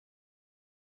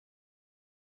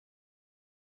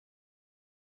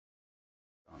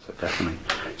So definitely.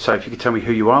 So if you could tell me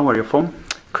who you are, where you're from.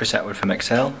 Chris Atwood from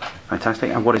Excel.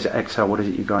 Fantastic. And what is Excel? What is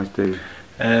it you guys do?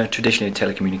 Traditionally a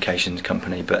telecommunications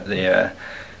company, but the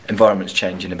environment's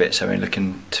changing a bit, so we're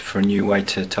looking for a new way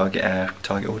to target our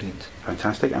target audience.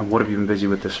 Fantastic. And what have you been busy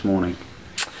with this morning?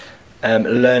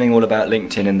 Learning all about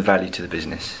LinkedIn and the value to the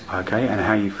business. Okay. And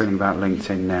how are you feeling about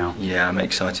LinkedIn now? Yeah, I'm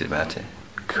excited about it.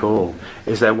 Cool.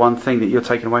 Is there one thing that you're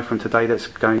taking away from today that's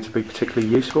going to be particularly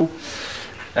useful?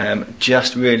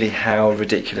 Just really how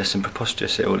ridiculous and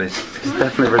preposterous it all is. It's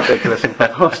definitely ridiculous and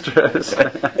preposterous.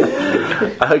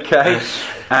 Okay.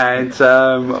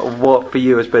 And what for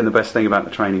you has been the best thing about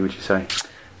the training, would you say?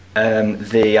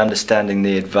 The understanding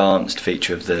the advanced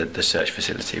feature of the search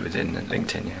facility within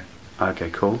LinkedIn, yeah. Okay,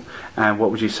 cool. And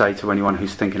what would you say to anyone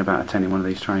who's thinking about attending one of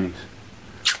these trainings?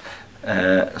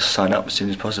 Sign up as soon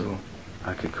as possible.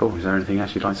 Okay, cool. Is there anything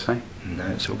else you'd like to say? No,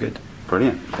 it's all good.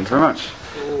 Brilliant. Thank you very much.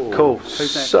 Cool.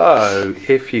 So,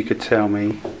 if you could tell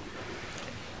me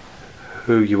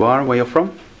who you are and where you're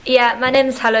from. Yeah, my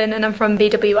name's Helen and I'm from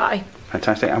BWI.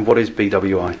 Fantastic. And what is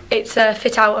BWI? It's a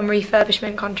fit out and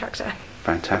refurbishment contractor.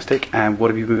 Fantastic. And what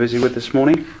have you been busy with this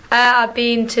morning? I've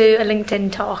been to a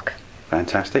LinkedIn talk.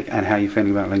 Fantastic. And how are you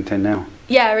feeling about LinkedIn now?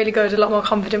 Yeah, really good. A lot more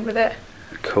confident with it.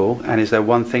 Cool. And is there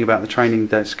one thing about the training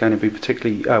that's going to be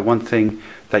particularly, one thing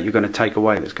that you're going to take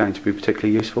away that's going to be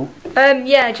particularly useful?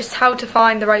 Yeah, just how to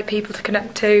find the right people to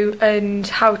connect to and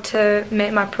how to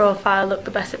make my profile look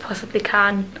the best it possibly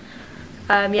can.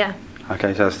 Yeah.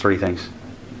 Okay, so that's three things.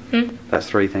 That's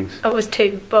three things. Oh, it was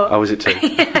two, but... Oh, was it two?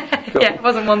 Cool. Yeah, it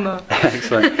wasn't one though.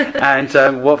 Excellent.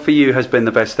 And what for you has been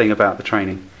the best thing about the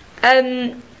training?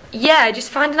 Yeah,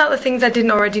 just finding out the things I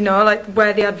didn't already know, like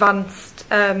where the advanced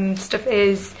stuff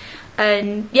is,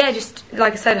 and yeah, just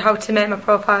like I said, how to make my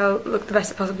profile look the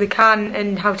best it possibly can,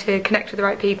 and how to connect with the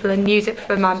right people and use it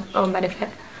for my own benefit.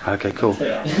 Okay, cool.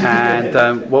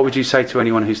 And what would you say to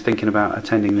anyone who's thinking about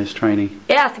attending this training?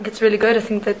 Yeah, I think it's really good. I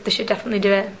think that they should definitely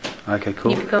do it. Okay,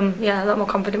 cool. You become a lot more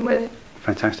confident with it.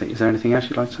 Fantastic. Is there anything else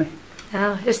you'd like to say?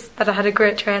 No, just that I had a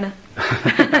great trainer.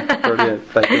 Brilliant.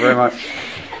 Thank you very much.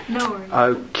 No worries.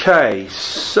 Okay,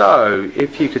 so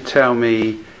if you could tell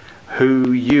me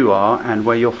who you are and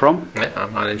where you're from. Yeah,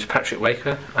 my name's Patrick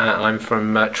Waker. I'm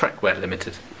from Trackware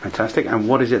Limited. Fantastic. And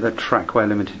what is it that Trackware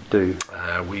Limited do?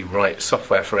 We write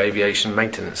software for aviation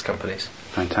maintenance companies.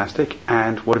 Fantastic.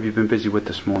 And what have you been busy with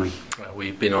this morning?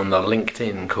 We've been on the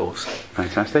LinkedIn course.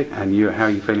 Fantastic. And how are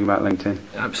you feeling about LinkedIn?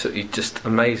 Absolutely just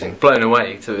amazing. Blown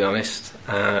away, to be honest.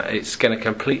 It's going to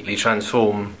completely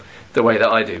transform the way that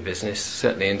I do business,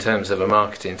 certainly in terms of a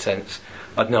marketing sense.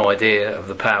 I'd no idea of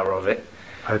the power of it.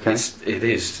 Okay. It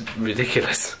is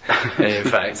ridiculous, in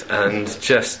fact, and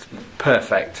just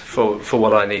perfect for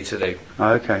what I need to do.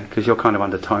 Okay, because you're kind of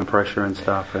under time pressure and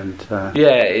stuff, and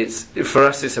yeah, for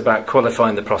us. It's about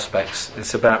qualifying the prospects.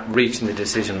 It's about reaching the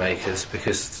decision makers,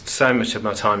 because so much of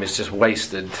my time is just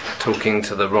wasted talking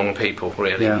to the wrong people.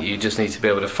 Really, yeah. You just need to be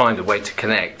able to find a way to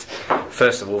connect.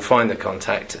 First of all, find the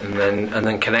contact, and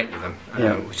then connect with them,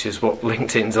 yeah. Which is what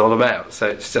LinkedIn's all about. So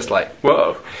it's just like,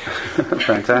 whoa.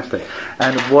 Fantastic.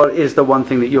 And what is the one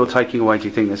thing that you're taking away, do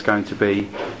you think, that's going to be...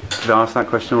 Did I ask that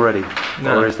question already?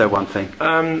 No. Or is there one thing?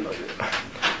 I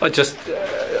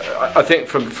think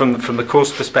from the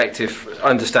course perspective,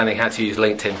 understanding how to use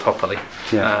LinkedIn properly,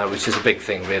 yeah. Which is a big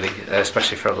thing, really,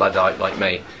 especially for a Luddite like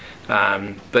me.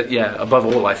 But yeah, above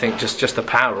all, I think just the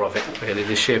power of it, really,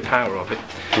 the sheer power of it,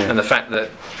 yeah. And the fact that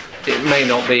it may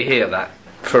not be here that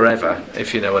forever,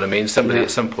 if you know what I mean. Somebody yeah.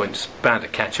 at some point is bound to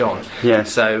catch on. Yeah.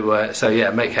 So yeah,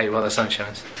 make hay while the sun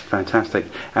shines. Fantastic.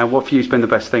 And what for you has been the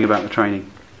best thing about the training?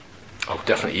 Oh,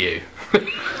 definitely you.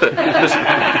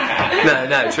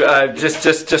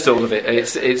 just all of it.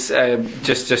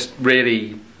 It's just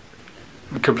really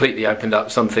completely opened up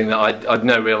something that I'd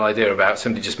no real idea about.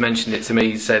 Somebody just mentioned it to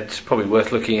me, said it's probably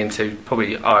worth looking into.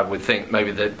 Probably, I would think, maybe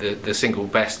the single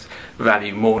best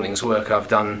value morning's work I've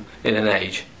done in an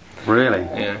age. Really?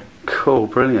 Yeah. Cool,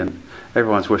 brilliant.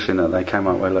 Everyone's wishing that they came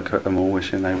up. We look at them all,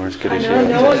 wishing they were as good as you.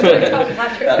 No one's going to talk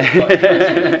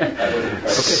Patrick.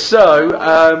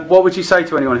 So, what would you say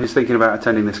to anyone who's thinking about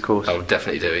attending this course? I would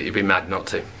definitely do it. You'd be mad not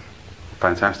to.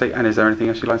 Fantastic. And is there anything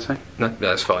else you'd like to say? No,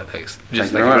 that's fine, thanks.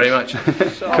 Thank you very much.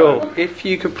 Cool. If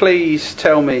you could please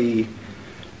tell me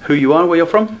who you are, where you're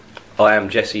from? I am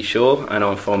Jesse Shaw and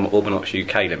I'm from Orbinox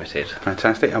UK Limited.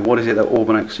 Fantastic. And what is it that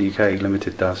Orbinox UK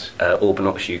Limited does?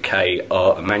 Orbinox UK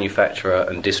are a manufacturer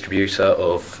and distributor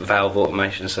of valve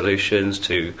automation solutions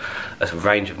to a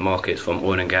range of markets, from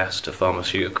oil and gas to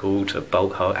pharmaceutical to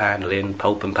bulk handling,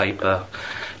 pulp and paper,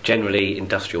 generally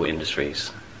industrial industries.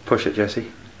 Push it,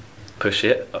 Jesse. push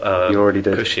it. You already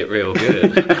did. Push it real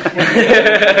good.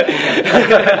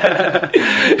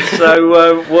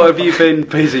 So, what have you been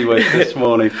busy with this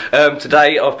morning?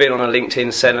 Today I've been on a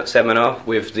LinkedIn seminar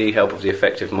with the help of the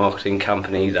Effective Marketing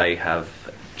Company. They have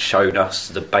showed us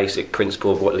the basic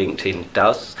principle of what LinkedIn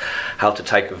does, how to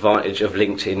take advantage of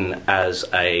LinkedIn as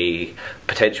a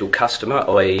potential customer,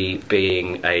 i.e.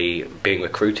 being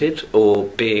recruited, or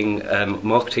being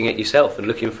marketing it yourself and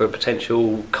looking for a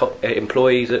potential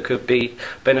employee that could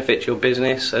benefit your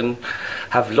business and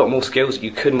have a lot more skills that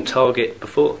you couldn't target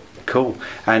before. Cool.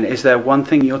 And is there one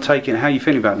thing you're taking? How are you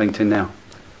feeling about LinkedIn now?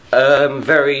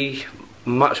 Very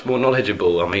much more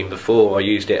knowledgeable. I mean, before I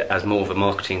used it as more of a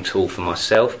marketing tool for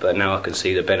myself, but now I can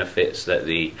see the benefits that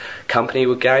the company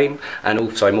would gain, and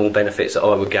also more benefits that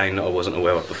I would gain that I wasn't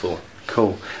aware of before.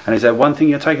 Cool. And is there one thing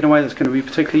you're taking away that's going to be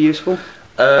particularly useful?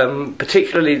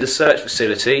 Particularly the search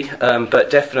facility,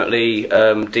 but definitely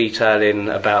detailing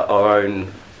about our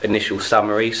own initial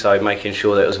summary, so making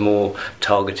sure that it was more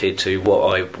targeted to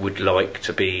what I would like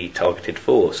to be targeted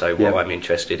for, so what I'm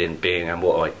interested in being and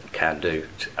what I can do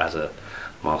as a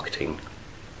marketing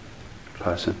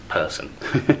person.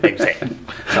 Exactly.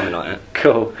 Something like that.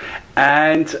 Cool.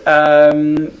 And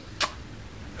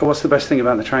what's the best thing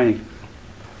about the training?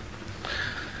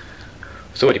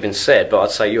 It's already been said, but I'd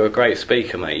say you're a great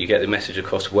speaker, mate. You get the message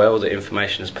across well, the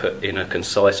information is put in a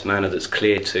concise manner that's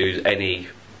clear to any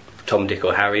Tom, Dick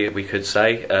or Harry, we could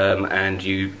say, and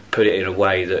you put it in a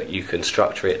way that you can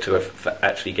structure it to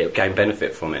actually gain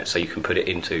benefit from it, so you can put it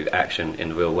into action in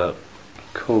the real world.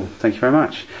 Cool, thank you very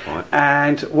much. Right.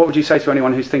 And what would you say to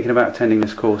anyone who's thinking about attending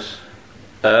this course?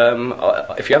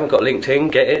 If you haven't got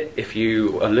LinkedIn, get it. If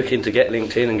you are looking to get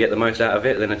LinkedIn and get the most out of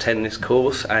it, then attend this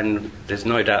course, and there's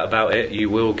no doubt about it, you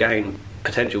will gain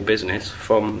potential business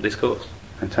from this course.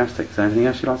 Fantastic. Is there anything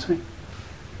else you'd like to say?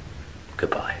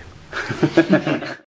 Goodbye.